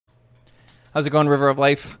How's it going, River of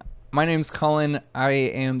Life? My name's Culin. I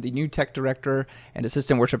am the new tech director and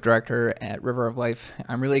assistant worship director at River of Life.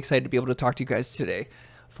 I'm really excited to be able to talk to you guys today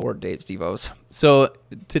for Dave's Devos. So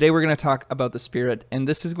today we're going to talk about the Spirit, and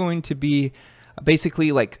this is going to be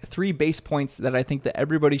basically like 3 base points that I think that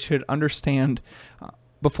everybody should understand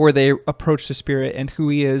before they approach the Spirit and who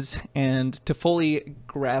he is, and to fully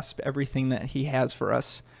grasp everything that he has for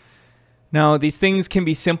us. Now, these things can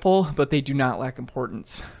be simple, but they do not lack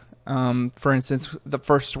importance. For instance, the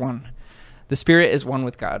first one, the Spirit is one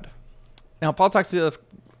with God. Now, Paul talks to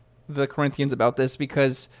the Corinthians about this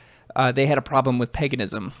because they had a problem with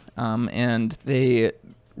paganism, and they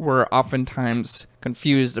were oftentimes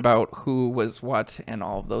confused about who was what and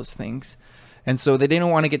all of those things. And so they didn't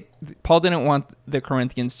want to Paul didn't want the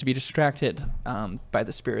Corinthians to be distracted by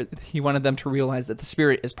the Spirit. He wanted them to realize that the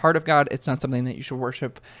Spirit is part of God. It's not something that you should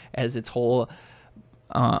worship as its whole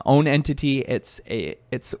own entity. It's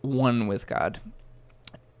one with God.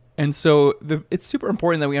 And so it's super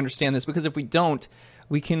important that we understand this, because if we don't,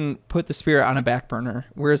 we can put the Spirit on a back burner.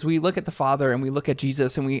 Whereas we look at the Father and we look at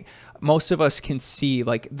Jesus, and most of us can see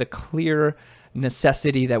like the clear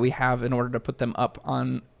necessity that we have in order to put them up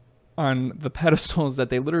on the pedestals that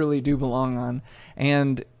they literally do belong on.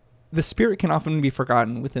 And the Spirit can often be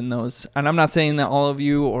forgotten within those. And I'm not saying that all of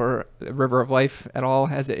you or River of Life at all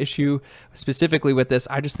has an issue specifically with this.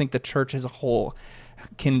 I just think the church as a whole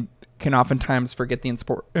can oftentimes forget the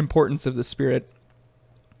importance of the Spirit.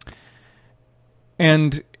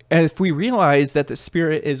 And if we realize that the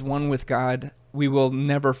Spirit is one with God, we will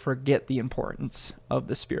never forget the importance of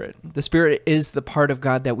the Spirit. The Spirit is the part of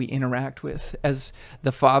God that we interact with. As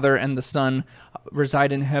the Father and the Son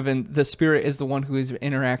reside in heaven, the Spirit is the one who is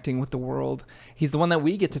interacting with the world. He's the one that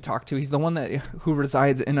we get to talk to. He's the one who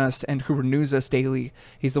resides in us and who renews us daily.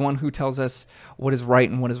 He's the one who tells us what is right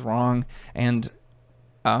and what is wrong, and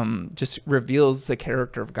just reveals the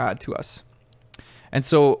character of God to us. And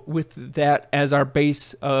so with that as our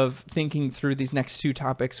base of thinking through these next 2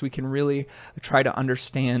 topics, we can really try to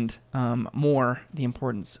understand more the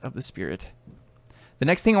importance of the Spirit. The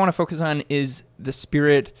next thing I want to focus on is the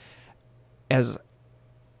Spirit as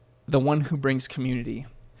the one who brings community.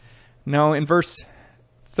 Now, in verse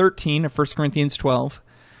 13 of 1 Corinthians 12,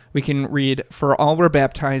 we can read, "For all were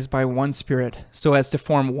baptized by one Spirit, so as to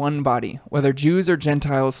form one body, whether Jews or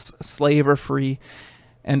Gentiles, slave or free,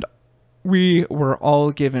 and we were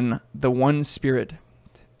all given the one Spirit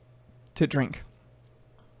to drink."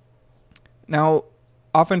 Now,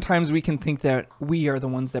 oftentimes we can think that we are the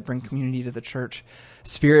ones that bring community to the church.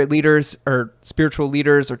 Spirit leaders or spiritual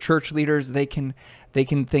leaders or church leaders, they can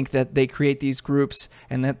think that they create these groups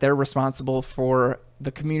and that they're responsible for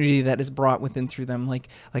the community that is brought within through them, like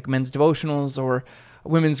men's devotionals or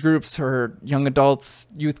women's groups or young adults,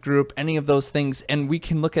 youth group, any of those things. And we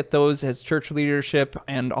can look at those as church leadership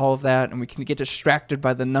and all of that, and we can get distracted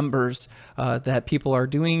by the numbers that people are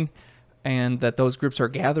doing and that those groups are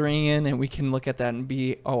gathering in, and we can look at that and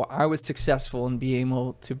be, oh, I was successful in being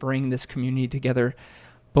able to bring this community together.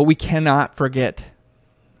 But we cannot forget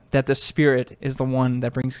that the Spirit is the one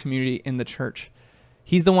that brings community in the church.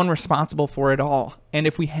 He's the one responsible for it all. And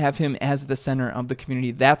if we have him as the center of the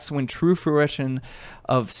community, that's when true fruition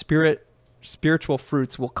of spiritual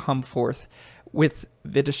fruits will come forth, with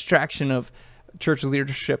the distraction of church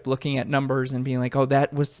leadership looking at numbers and being like, oh,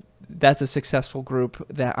 that's a successful group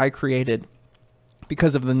that I created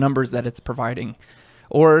because of the numbers that it's providing.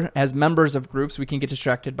 Or as members of groups, we can get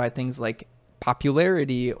distracted by things like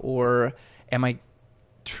popularity, or am I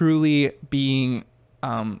truly being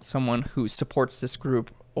someone who supports this group,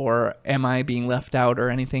 or am I being left out, or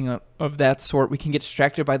anything of that sort. We can get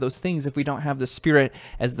distracted by those things if we don't have the Spirit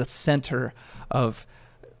as the center of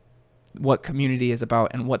what community is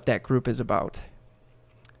about and what that group is about.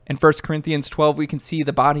 In 1 Corinthians 12, we can see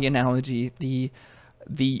the body analogy,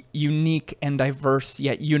 the unique and diverse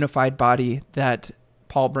yet unified body that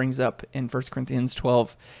Paul brings up in 1 Corinthians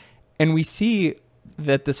 12. And we see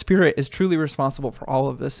that the Spirit is truly responsible for all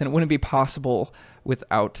of this, and it wouldn't be possible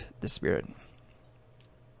without the Spirit.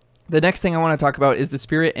 The next thing I want to talk about is the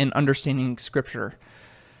Spirit and understanding Scripture.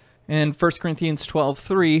 In 1 Corinthians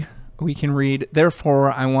 12:3, we can read,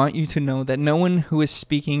 "Therefore, I want you to know that no one who is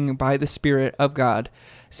speaking by the Spirit of God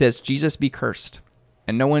says, 'Jesus be cursed,'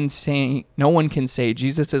 and no one can say,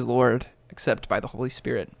 'Jesus is Lord,' except by the Holy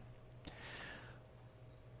Spirit."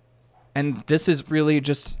 And this is really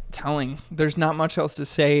just telling. There's not much else to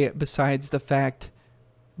say besides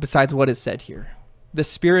what is said here. The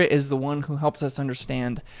Spirit is the one who helps us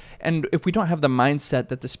understand. And if we don't have the mindset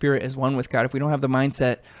that the Spirit is one with God, if we don't have the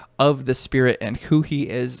mindset of the Spirit and who he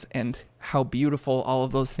is and how beautiful all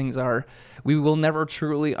of those things are. We will never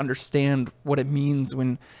truly understand what it means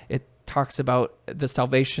when it talks about the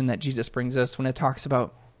salvation that Jesus brings us, when it talks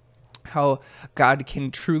about how God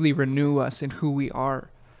can truly renew us in who we are.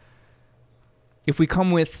 If we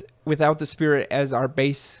come without the Spirit as our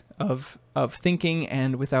base of thinking,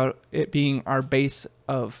 and without it being our base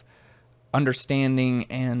of understanding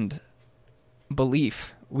and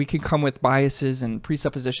belief, we can come with biases and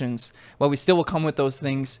presuppositions. Well, we still will come with those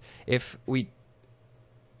things. If we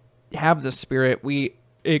have the Spirit,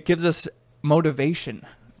 it gives us motivation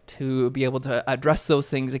to be able to address those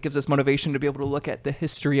things. It gives us motivation to be able to look at the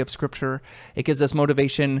history of Scripture. It gives us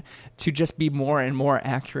motivation to just be more and more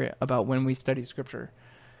accurate about when we study Scripture.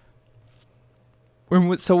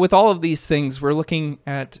 So with all of these things, we're looking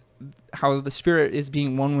at how the Spirit is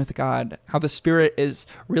being one with God, how the Spirit is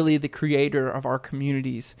really the creator of our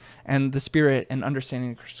communities, and the Spirit and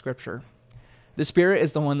understanding Scripture. The Spirit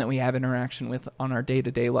is the one that we have interaction with on our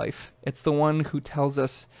day-to-day life. It's the one who tells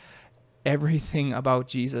us everything about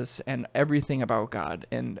Jesus and everything about God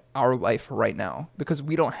in our life right now, because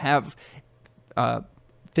we don't have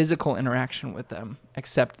physical interaction with them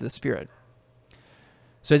except the Spirit.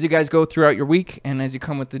 So as you guys go throughout your week, and as you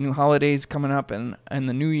come with the new holidays coming up and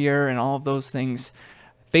the new year and all of those things,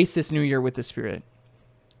 face this new year with the Spirit.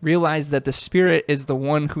 Realize that the Spirit is the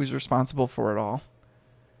one who's responsible for it all.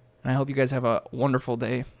 And I hope you guys have a wonderful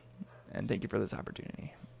day, and thank you for this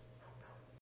opportunity.